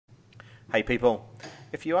Hey people,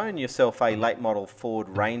 if you own yourself a late model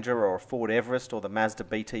Ford Ranger or a Ford Everest or the Mazda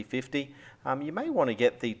BT50, you may want to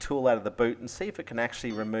get the tool out of the boot and see if it can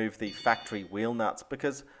actually remove the factory wheel nuts,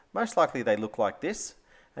 because most likely they look like this,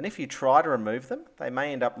 and if you try to remove them, they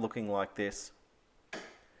may end up looking like this.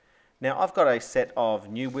 Now I've got a set of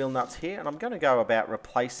new wheel nuts here, and I'm going to go about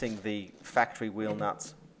replacing the factory wheel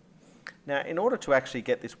nuts. Now in order to actually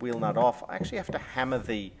get this wheel nut off, I actually have to hammer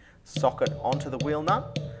the socket onto the wheel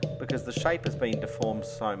nut, because the shape has been deformed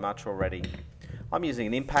so much already. I'm using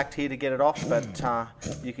an impact here to get it off, but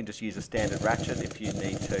you can just use a standard ratchet if you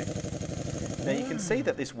need to. Now you can see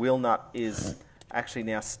that this wheel nut is actually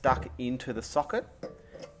now stuck into the socket,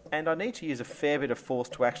 and I need to use a fair bit of force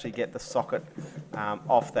to actually get the socket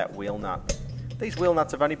off that wheel nut. These wheel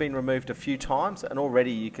nuts have only been removed a few times, and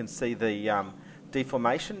already you can see the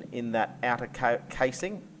deformation in that outer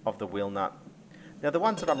casing of the wheel nut. Now the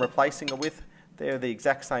ones that I'm replacing it with, they're the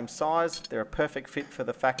exact same size, they're a perfect fit for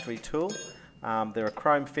the factory tool, they're a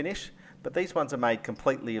chrome finish, but these ones are made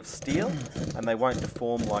completely of steel and they won't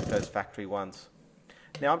deform like those factory ones.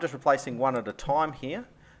 Now I'm just replacing one at a time here.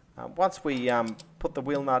 Once we put the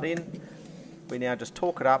wheel nut in, we now just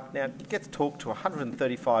torque it up. Now it gets torqued to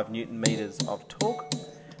 135 Newton meters of torque.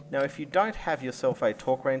 Now if you don't have yourself a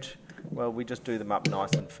torque wrench, well, we just do them up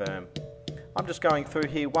nice and firm. I'm just going through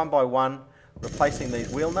here one by one, replacing these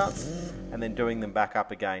wheel nuts and then doing them back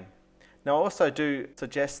up again. Now I also do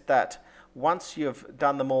suggest that once you've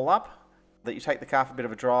done them all up, that you take the car for a bit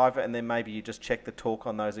of a drive and then maybe you just check the torque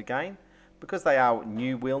on those again. Because they are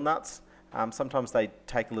new wheel nuts, sometimes they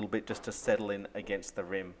take a little bit just to settle in against the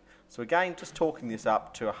rim. So again, just torquing this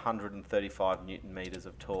up to 135 Newton meters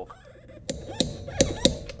of torque.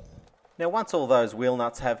 Now once all those wheel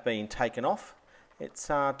nuts have been taken off, it's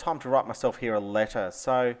time to write myself here a letter.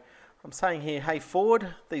 So I'm saying here, hey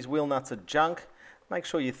Ford, these wheel nuts are junk. Make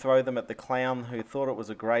sure you throw them at the clown who thought it was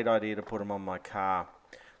a great idea to put them on my car.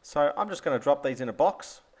 So I'm just going to drop these in a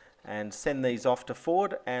box and send these off to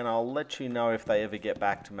Ford, and I'll let you know if they ever get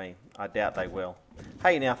back to me. I doubt they will.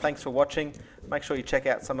 Hey, now thanks for watching. Make sure you check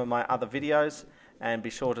out some of my other videos and be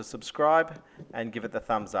sure to subscribe and give it the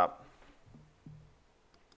thumbs up.